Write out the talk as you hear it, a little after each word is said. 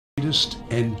greatest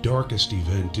and darkest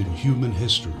event in human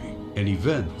history, an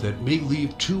event that may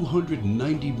leave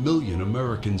 290 million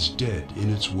Americans dead in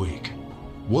its wake.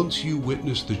 Once you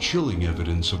witness the chilling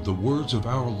evidence of the words of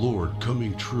our Lord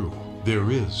coming true,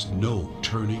 there is no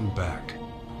turning back.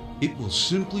 It will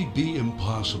simply be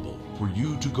impossible for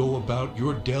you to go about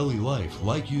your daily life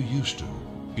like you used to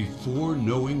before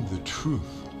knowing the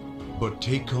truth. But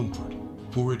take comfort,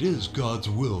 for it is God's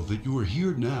will that you are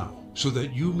here now, so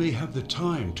that you may have the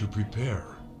time to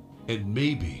prepare, and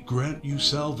maybe grant you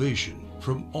salvation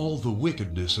from all the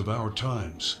wickedness of our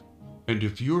times. And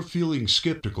if you're feeling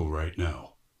skeptical right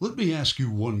now, let me ask you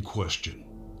one question.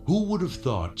 Who would have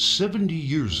thought 70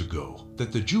 years ago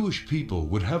that the Jewish people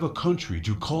would have a country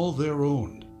to call their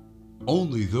own?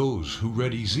 Only those who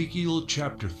read Ezekiel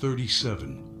chapter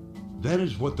 37. That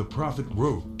is what the prophet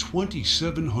wrote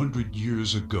 2,700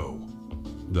 years ago.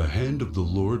 The hand of the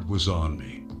Lord was on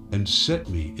me, and set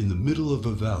me in the middle of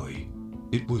a valley.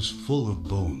 It was full of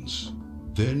bones.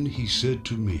 Then he said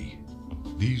to me,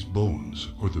 "These bones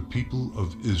are the people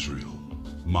of Israel,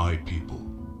 my people.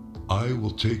 I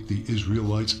will take the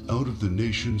Israelites out of the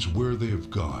nations where they have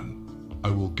gone. I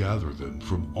will gather them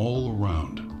from all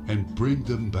around and bring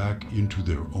them back into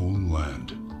their own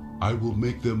land. I will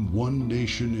make them one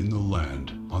nation in the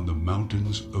land on the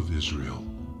mountains of Israel."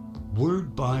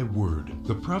 Word by word,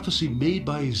 the prophecy made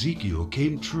by Ezekiel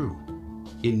came true.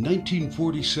 In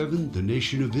 1947, the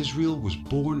nation of Israel was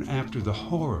born after the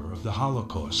horror of the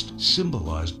Holocaust,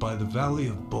 symbolized by the Valley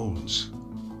of Bones.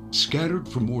 Scattered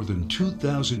for more than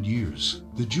 2,000 years,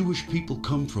 the Jewish people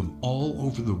come from all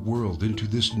over the world into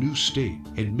this new state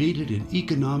and made it an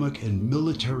economic and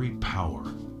military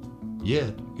power.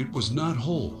 Yet, it was not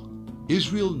whole.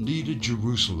 Israel needed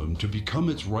Jerusalem to become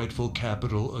its rightful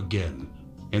capital again,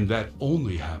 and that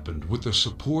only happened with the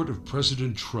support of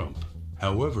President Trump.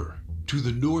 However, to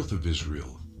the north of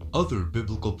Israel, other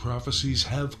biblical prophecies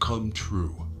have come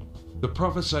true. The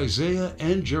prophets Isaiah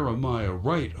and Jeremiah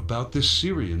write about this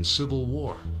Syrian civil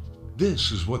war.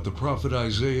 This is what the prophet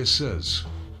Isaiah says: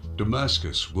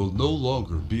 "Damascus will no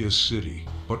longer be a city,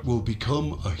 but will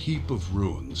become a heap of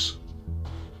ruins."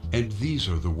 And these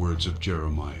are the words of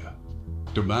Jeremiah: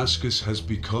 "Damascus has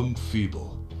become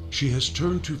feeble. She has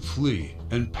turned to flee,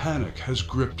 and panic has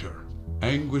gripped her.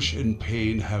 Anguish and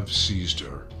pain have seized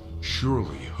her.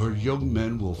 Surely her young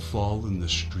men will fall in the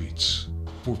streets."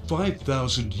 For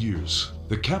 5,000 years,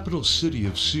 the capital city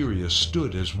of Syria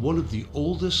stood as one of the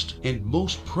oldest and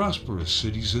most prosperous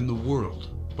cities in the world.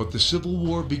 But the civil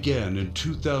war began in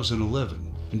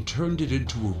 2011 and turned it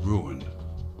into a ruin.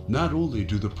 Not only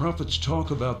do the prophets talk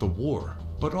about the war,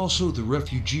 but also the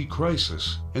refugee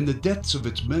crisis and the deaths of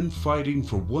its men fighting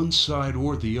for one side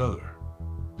or the other.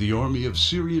 The army of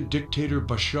Syrian dictator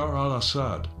Bashar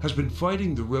al-Assad has been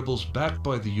fighting the rebels backed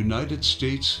by the United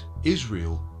States,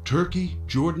 Israel, Turkey,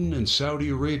 Jordan, and Saudi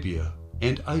Arabia,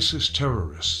 and ISIS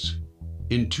terrorists.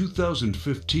 In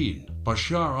 2015,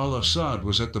 Bashar al-Assad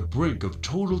was at the brink of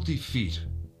total defeat.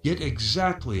 Yet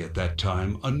exactly at that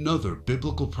time, another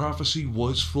biblical prophecy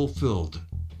was fulfilled.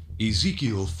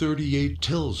 Ezekiel 38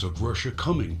 tells of Russia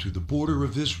coming to the border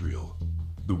of Israel.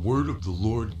 "The word of the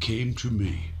Lord came to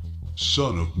me.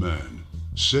 Son of man,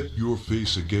 set your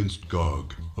face against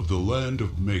Gog of the land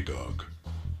of Magog.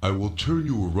 I will turn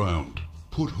you around,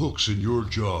 put hooks in your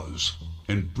jaws,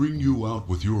 and bring you out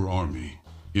with your army.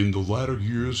 In the latter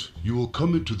years you will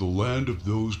come into the land of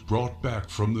those brought back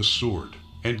from the sword,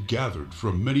 and gathered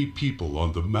from many people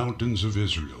on the mountains of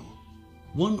Israel."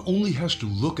 One only has to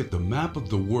look at the map of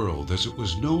the world as it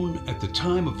was known at the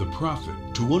time of the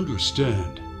prophet to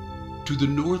understand. To the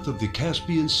north of the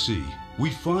Caspian Sea, we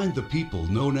find the people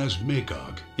known as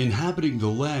Magog, inhabiting the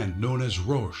land known as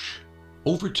Rosh.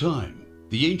 Over time,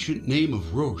 the ancient name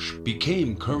of Rosh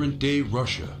became current-day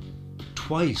Russia.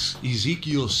 Twice,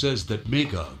 Ezekiel says that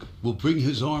Magog will bring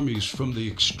his armies from the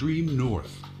extreme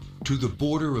north to the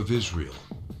border of Israel.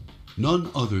 None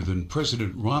other than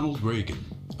President Ronald Reagan,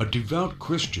 a devout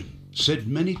Christian, said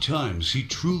many times he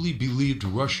truly believed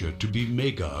Russia to be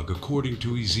Magog according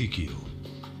to Ezekiel.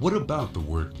 What about the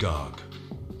word Gog?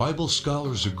 Bible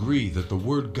scholars agree that the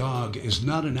word Gog is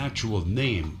not an actual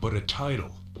name, but a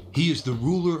title. He is the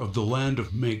ruler of the land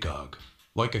of Magog,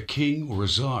 like a king or a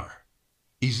czar.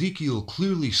 Ezekiel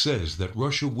clearly says that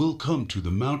Russia will come to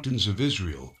the mountains of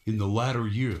Israel in the latter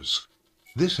years.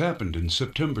 This happened in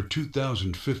September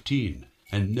 2015,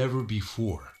 and never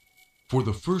before. For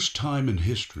the first time in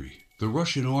history, the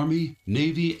Russian Army,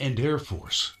 Navy, and Air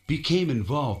Force became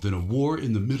involved in a war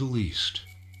in the Middle East.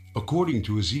 According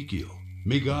to Ezekiel,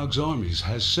 Magog's armies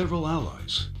has several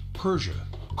allies: Persia,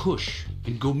 Cush,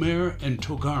 and Gomer and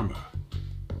Togarmah.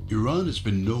 Iran has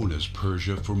been known as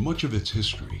Persia for much of its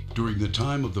history, during the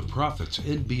time of the prophets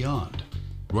and beyond.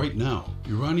 Right now,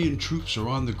 Iranian troops are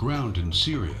on the ground in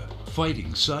Syria,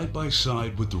 fighting side by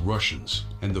side with the Russians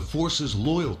and the forces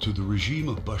loyal to the regime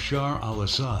of Bashar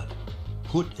al-Assad.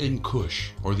 Put and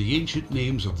Kush are the ancient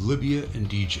names of Libya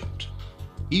and Egypt.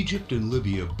 Egypt and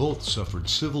Libya both suffered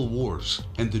civil wars,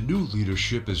 and the new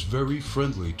leadership is very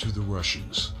friendly to the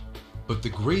Russians. But the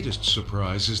greatest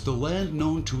surprise is the land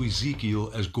known to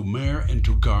Ezekiel as Gomer and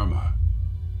Togarmah.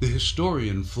 The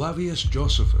historian Flavius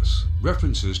Josephus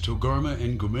references Togarmah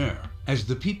and Gomer as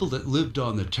the people that lived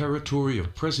on the territory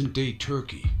of present-day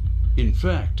Turkey. In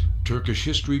fact, Turkish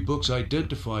history books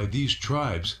identify these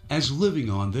tribes as living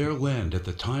on their land at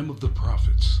the time of the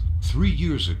prophets. 3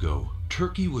 years ago,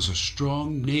 Turkey was a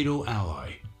strong NATO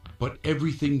ally, but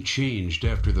everything changed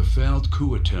after the failed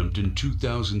coup attempt in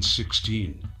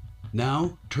 2016.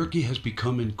 Now, Turkey has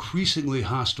become increasingly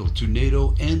hostile to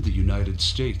NATO and the United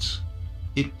States.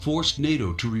 It forced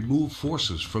NATO to remove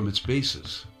forces from its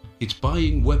bases. It's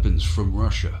buying weapons from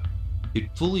Russia.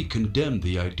 It fully condemned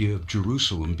the idea of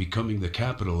Jerusalem becoming the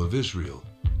capital of Israel.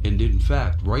 And in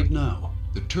fact, right now,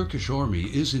 the Turkish army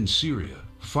is in Syria,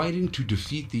 fighting to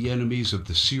defeat the enemies of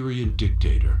the Syrian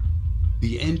dictator.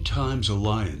 The End Times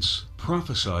Alliance,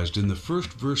 prophesied in the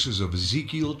first verses of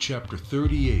Ezekiel chapter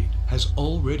 38, has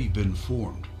already been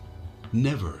formed.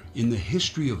 Never in the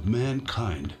history of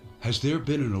mankind has there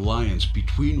been an alliance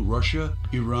between Russia,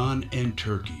 Iran, and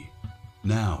Turkey.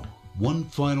 Now, one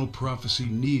final prophecy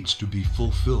needs to be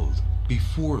fulfilled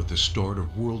before the start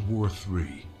of World War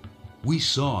III. We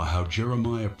saw how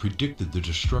Jeremiah predicted the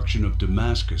destruction of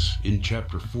Damascus in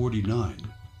chapter 49.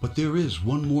 But there is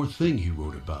one more thing he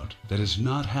wrote about that has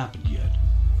not happened yet.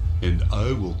 And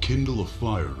I will kindle a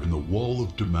fire in the wall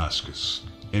of Damascus,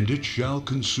 and it shall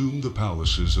consume the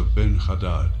palaces of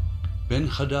Ben-Hadad.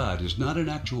 Ben-Hadad is not an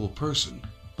actual person,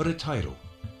 but a title.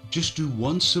 Just do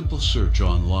one simple search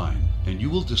online, and you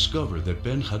will discover that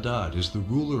Ben-Hadad is the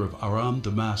ruler of Aram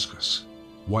Damascus.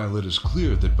 While it is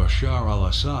clear that Bashar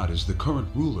al-Assad is the current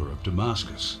ruler of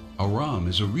Damascus, Aram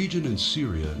is a region in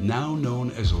Syria now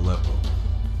known as Aleppo.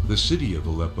 The city of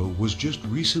Aleppo was just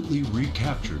recently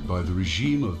recaptured by the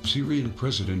regime of Syrian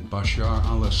President Bashar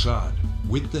al-Assad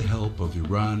with the help of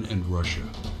Iran and Russia.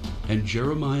 And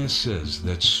Jeremiah says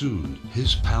that soon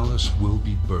his palace will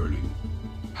be burning.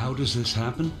 How does this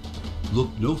happen? Look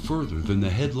no further than the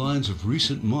headlines of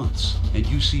recent months, and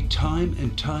you see time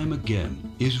and time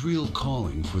again Israel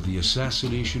calling for the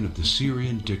assassination of the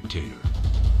Syrian dictator.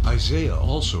 Isaiah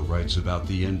also writes about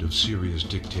the end of Syria's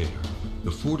dictator. The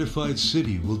fortified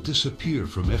city will disappear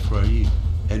from Ephraim,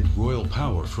 and royal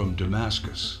power from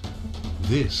Damascus.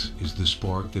 This is the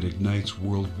spark that ignites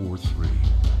World War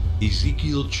III.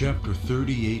 Ezekiel chapter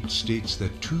 38 states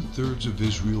that 2/3 of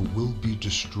Israel will be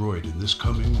destroyed in this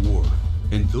coming war,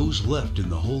 and those left in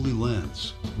the Holy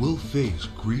Lands will face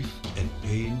grief and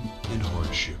pain and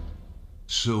hardship.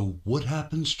 So what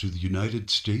happens to the United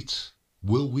States?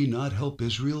 Will we not help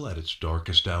Israel at its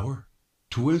darkest hour?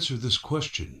 To answer this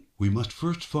question, we must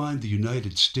first find the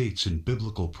United States in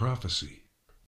biblical prophecy.